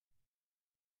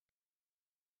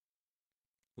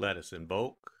Let us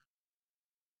invoke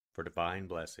for divine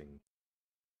blessing.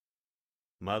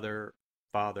 Mother,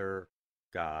 Father,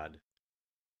 God,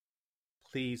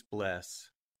 please bless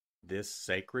this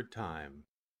sacred time.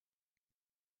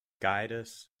 Guide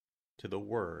us to the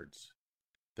words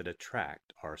that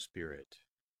attract our spirit.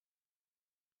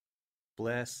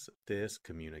 Bless this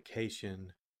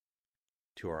communication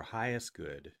to our highest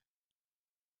good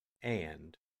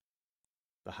and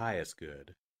the highest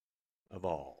good of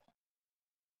all.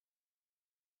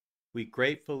 We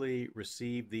gratefully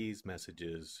receive these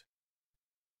messages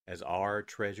as our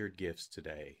treasured gifts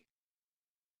today.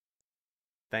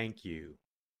 Thank you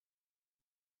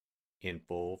in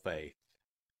full faith.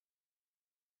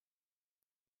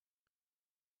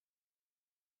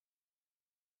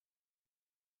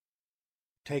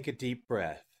 Take a deep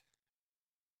breath.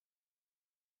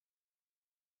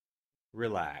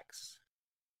 Relax.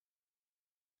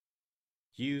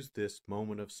 Use this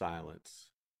moment of silence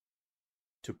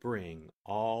to bring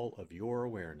all of your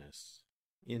awareness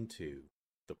into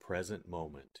the present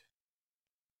moment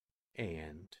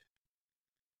and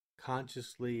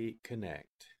consciously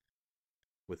connect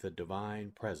with the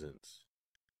divine presence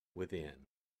within.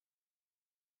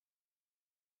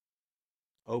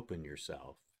 Open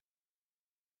yourself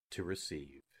to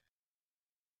receive.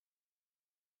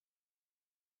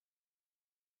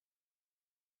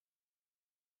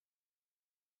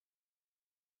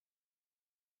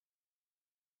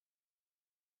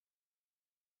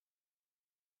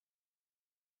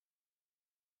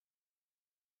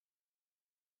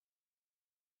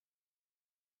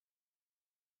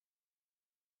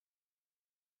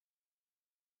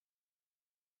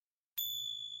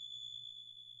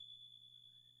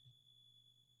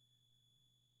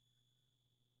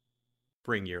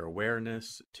 Bring your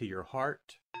awareness to your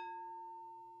heart.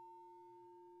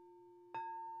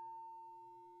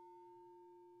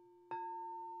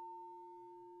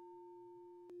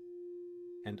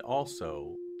 And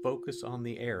also focus on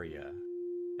the area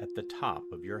at the top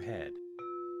of your head.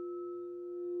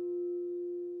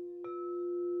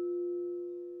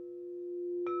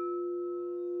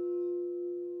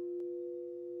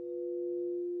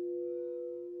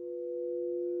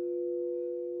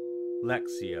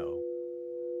 Lectio.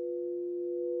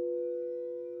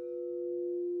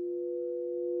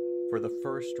 For the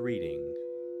first reading,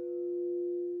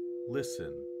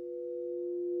 listen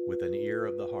with an ear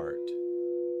of the heart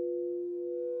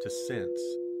to sense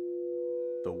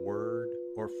the word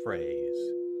or phrase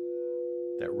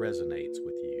that resonates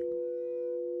with you.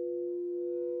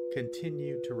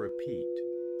 Continue to repeat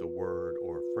the word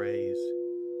or phrase.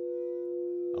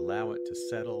 Allow it to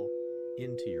settle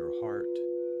into your heart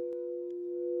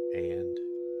and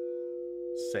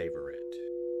savor it.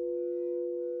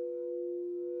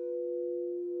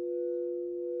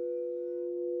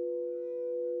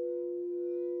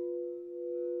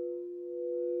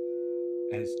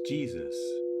 As Jesus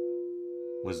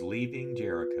was leaving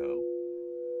Jericho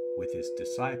with his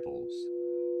disciples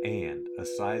and a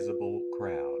sizable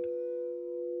crowd,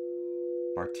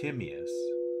 Bartimaeus,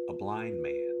 a blind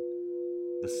man,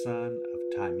 the son of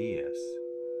Timaeus,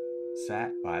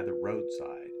 sat by the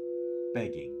roadside,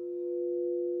 begging.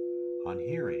 On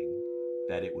hearing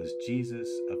that it was Jesus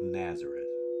of Nazareth,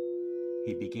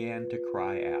 he began to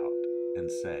cry out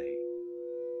and say,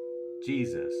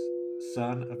 "Jesus,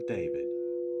 Son of David,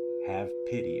 have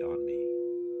pity on me."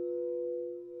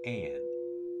 And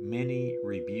many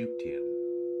rebuked him,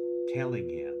 telling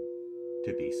him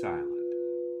to be silent.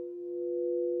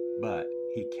 But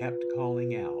he kept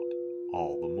calling out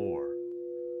all the more,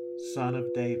 "Son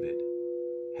of David,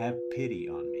 have pity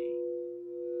on me."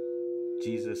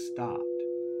 Jesus stopped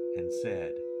and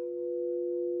said,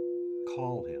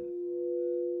 "Call him."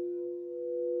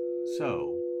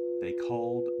 So they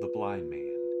called the blind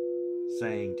man,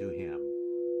 saying to him,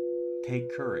 "Take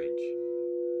courage,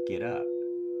 get up,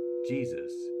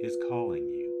 Jesus is calling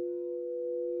you."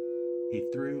 He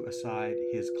threw aside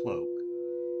his cloak,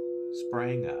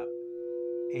 sprang up,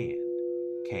 and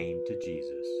came to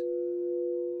Jesus.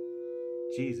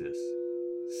 Jesus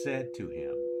said to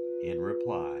him in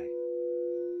reply,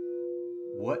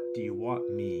 "What do you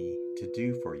want me to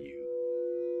do for you?"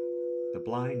 The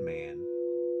blind man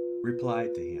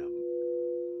replied to him,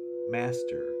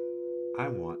 "Master, I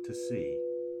want to see."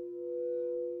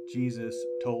 Jesus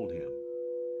told him,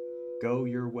 "Go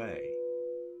your way,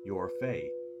 your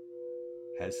faith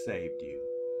has saved you."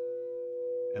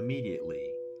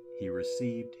 Immediately he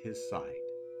received his sight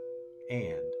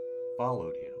and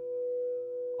followed him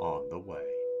on the way.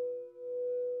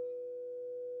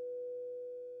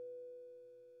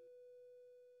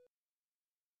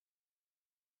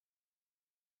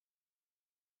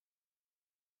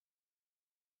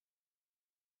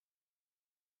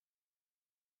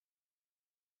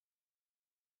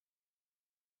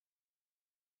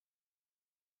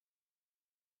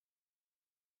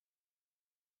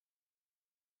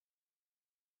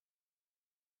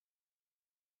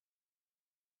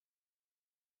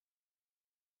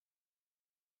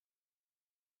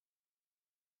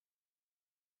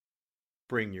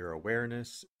 Bring your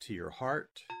awareness to your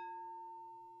heart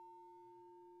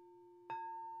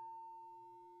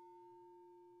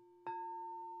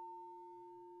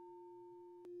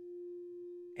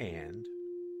and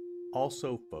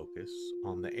also focus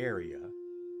on the area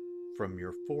from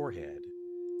your forehead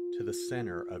to the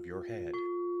center of your head.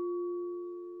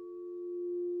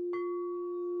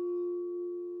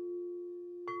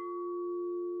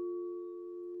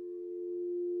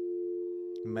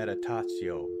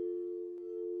 Meditatio.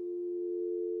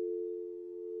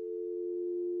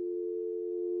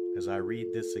 As I read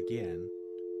this again,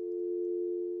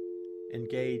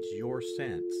 engage your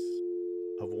sense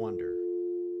of wonder.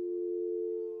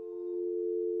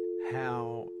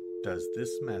 How does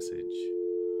this message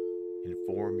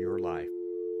inform your life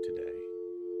today?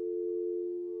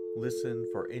 Listen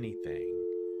for anything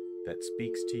that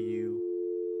speaks to you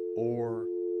or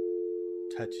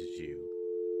touches you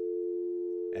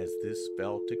as this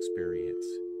felt experience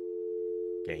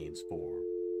gains form.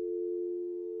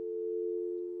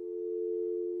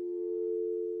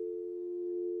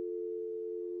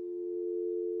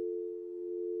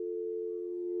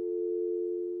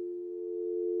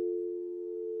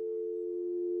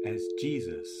 As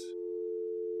Jesus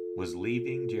was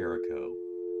leaving Jericho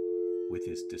with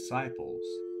his disciples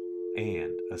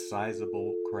and a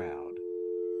sizable crowd,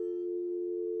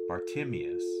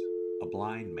 Bartimaeus, a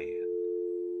blind man,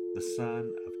 the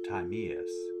son of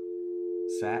Timaeus,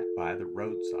 sat by the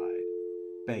roadside,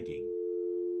 begging.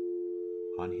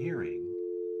 On hearing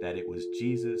that it was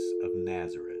Jesus of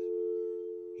Nazareth,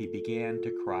 he began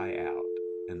to cry out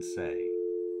and say,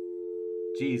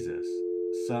 "Jesus,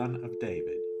 Son of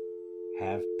David,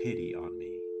 have pity on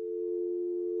me."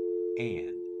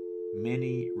 And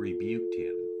many rebuked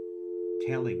him,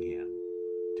 telling him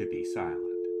to be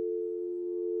silent.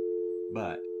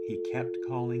 But he kept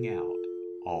calling out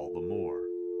all the more,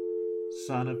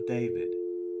 "Son of David,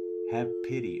 have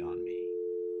pity on me."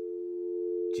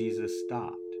 Jesus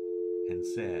stopped and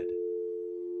said,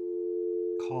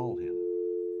 "Call him."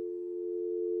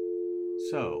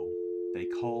 So they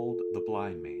called the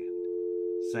blind man,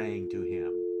 saying to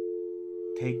him,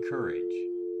 "Take courage,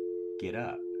 get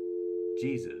up,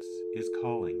 Jesus is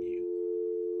calling you."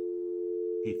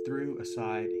 He threw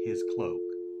aside his cloak,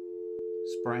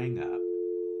 sprang up,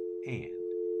 and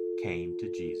came to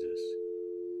Jesus.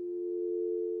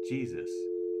 Jesus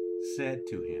said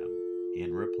to him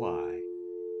in reply,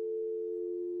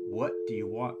 "What do you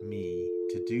want me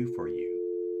to do for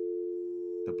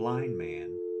you?" The blind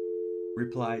man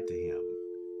replied to him,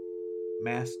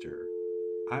 "Master,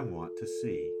 I want to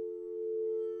see."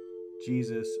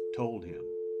 Jesus told him,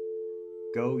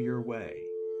 "Go your way,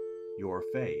 your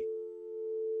faith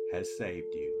has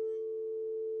saved you."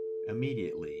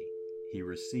 Immediately he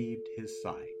received his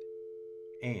sight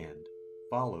and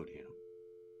followed him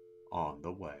on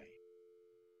the way.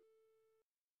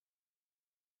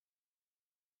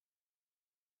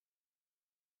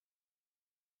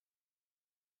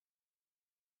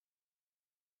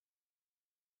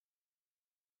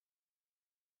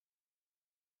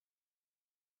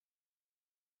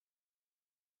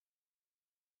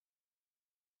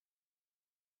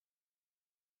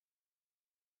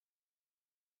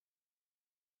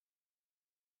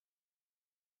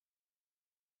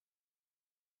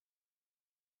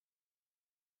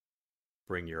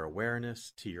 Bring your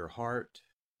awareness to your heart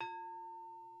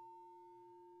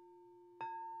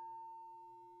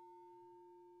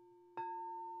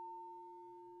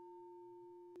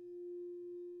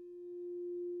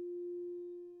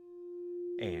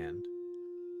and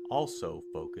also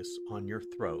focus on your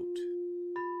throat.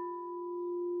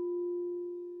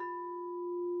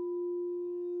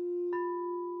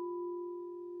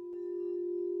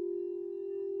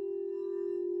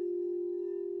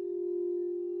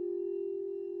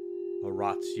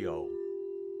 Oratio.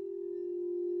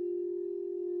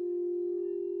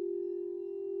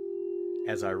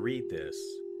 As I read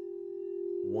this,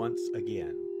 once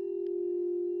again,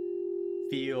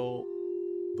 feel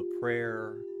the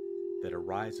prayer that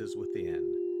arises within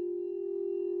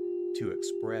to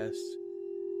express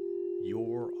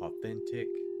your authentic,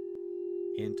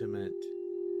 intimate,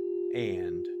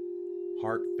 and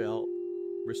heartfelt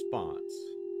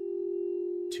response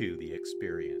to the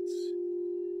experience.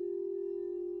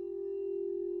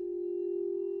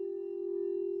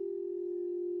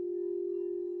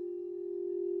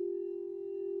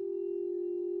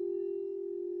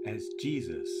 As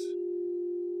Jesus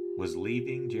was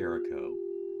leaving Jericho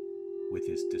with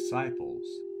his disciples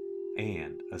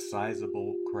and a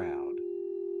sizable crowd,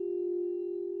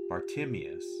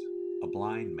 Bartimaeus, a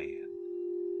blind man,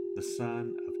 the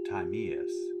son of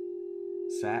Timaeus,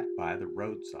 sat by the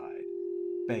roadside,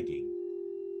 begging.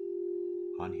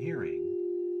 On hearing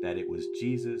that it was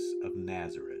Jesus of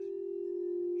Nazareth,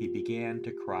 he began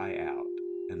to cry out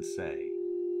and say,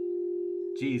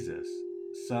 "Jesus,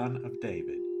 Son of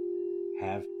David,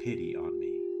 have pity on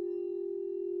me."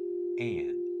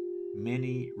 And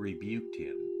many rebuked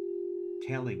him,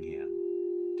 telling him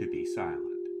to be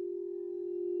silent.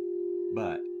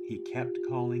 But he kept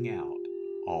calling out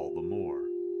all the more,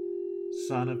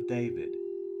 "Son of David,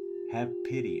 have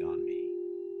pity on me."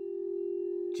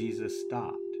 Jesus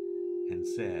stopped and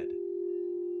said,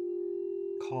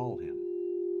 "Call him."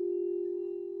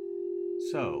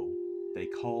 So they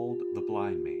called the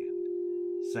blind man,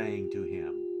 saying to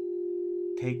him,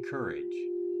 "Take courage,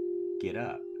 get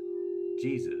up,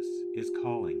 Jesus is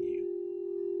calling you."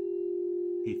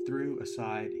 He threw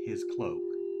aside his cloak,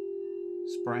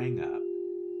 sprang up,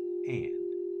 and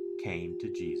came to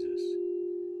Jesus.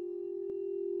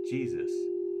 Jesus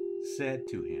said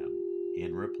to him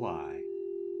in reply,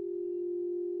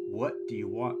 "What do you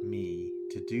want me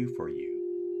to do for you?"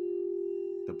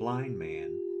 The blind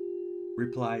man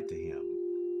replied to him,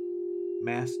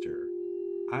 "Master,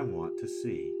 I want to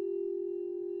see."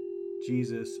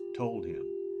 Jesus told him,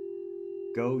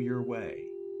 "Go your way,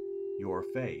 your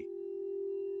faith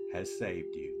has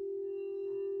saved you."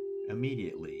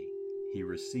 Immediately he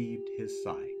received his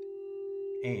sight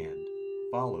and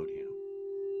followed him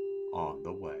on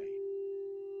the way.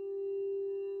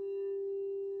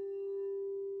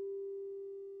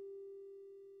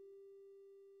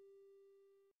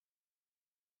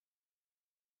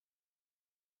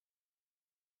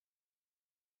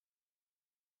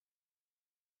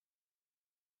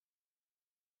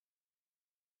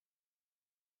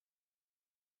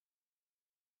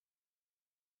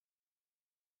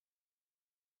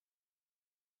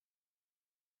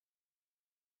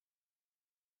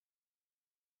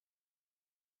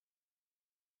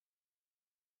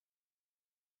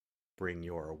 Bring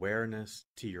your awareness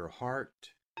to your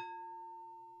heart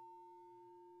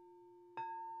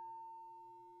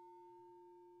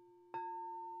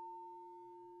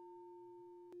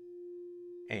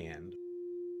and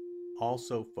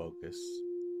also focus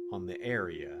on the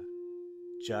area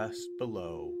just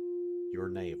below your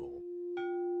navel.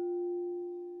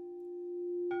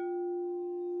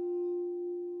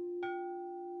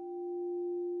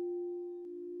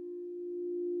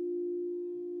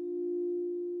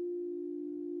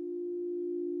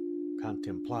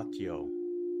 Contemplatio.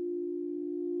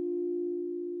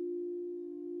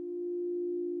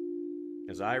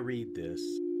 As I read this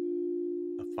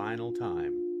a final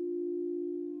time,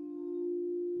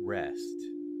 rest.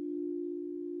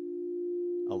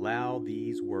 Allow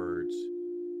these words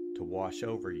to wash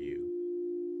over you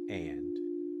and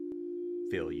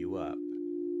fill you up.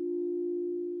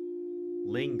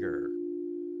 Linger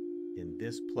in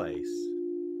this place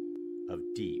of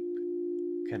deep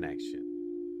connection.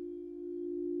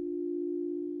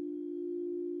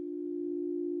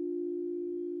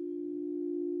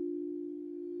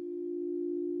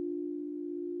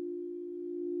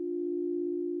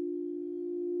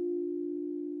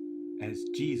 As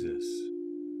Jesus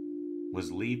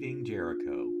was leaving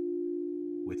Jericho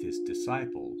with his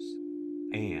disciples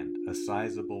and a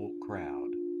sizable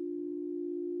crowd,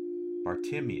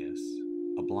 Bartimaeus,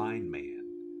 a blind man,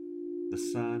 the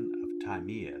son of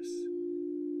Timaeus,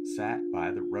 sat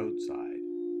by the roadside,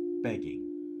 begging.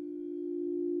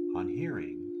 On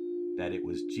hearing that it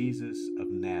was Jesus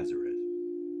of Nazareth,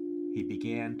 he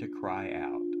began to cry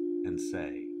out and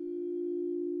say,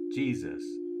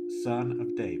 "Jesus, Son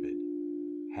of David,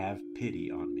 have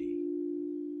pity on me."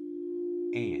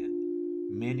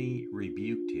 And many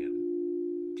rebuked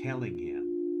him, telling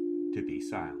him to be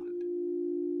silent.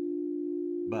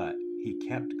 But he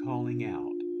kept calling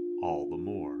out all the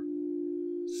more,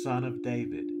 "Son of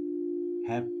David,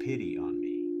 have pity on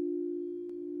me."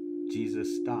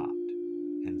 Jesus stopped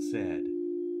and said,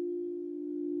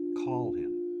 "Call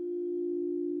him."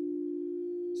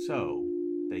 So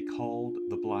they called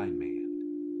the blind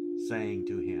man, saying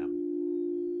to him,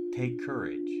 "Take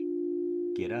courage,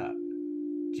 get up,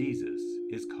 Jesus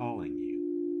is calling you."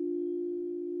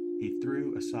 He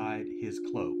threw aside his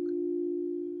cloak,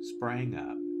 sprang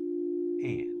up,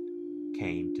 and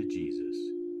came to Jesus.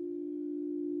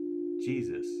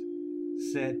 Jesus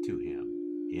said to him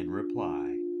in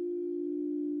reply,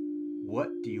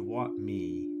 "What do you want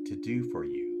me to do for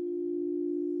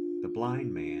you?" The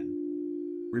blind man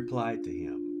replied to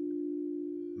him,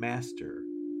 "Master,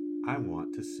 I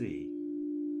want to see."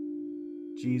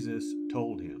 Jesus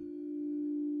told him,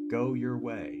 "Go your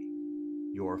way,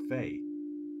 your faith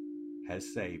has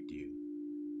saved you."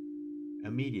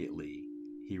 Immediately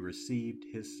he received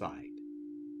his sight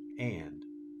and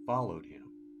followed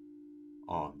him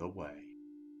on the way.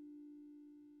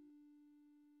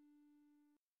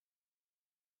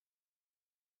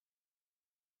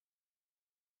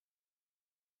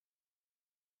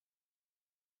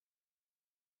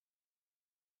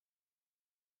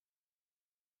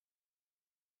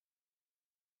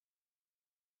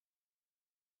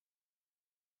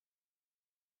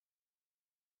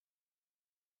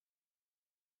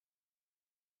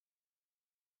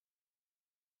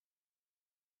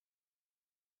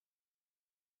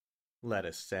 Let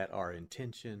us set our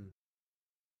intention,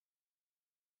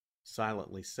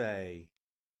 silently say,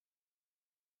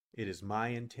 "It is my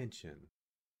intention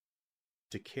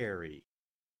to carry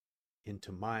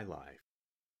into my life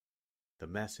the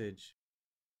message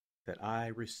that I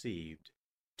received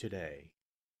today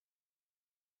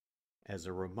as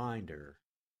a reminder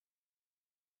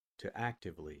to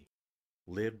actively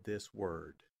live this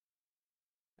word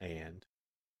and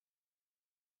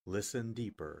listen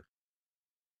deeper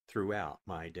throughout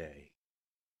my day."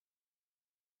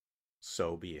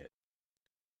 So be it.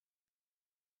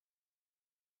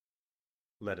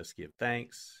 Let us give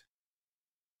thanks.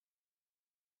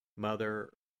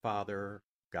 Mother, Father,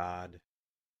 God,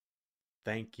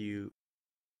 thank you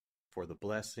for the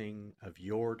blessing of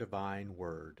your divine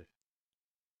word.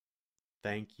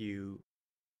 Thank you,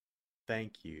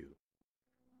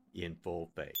 in full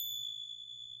faith.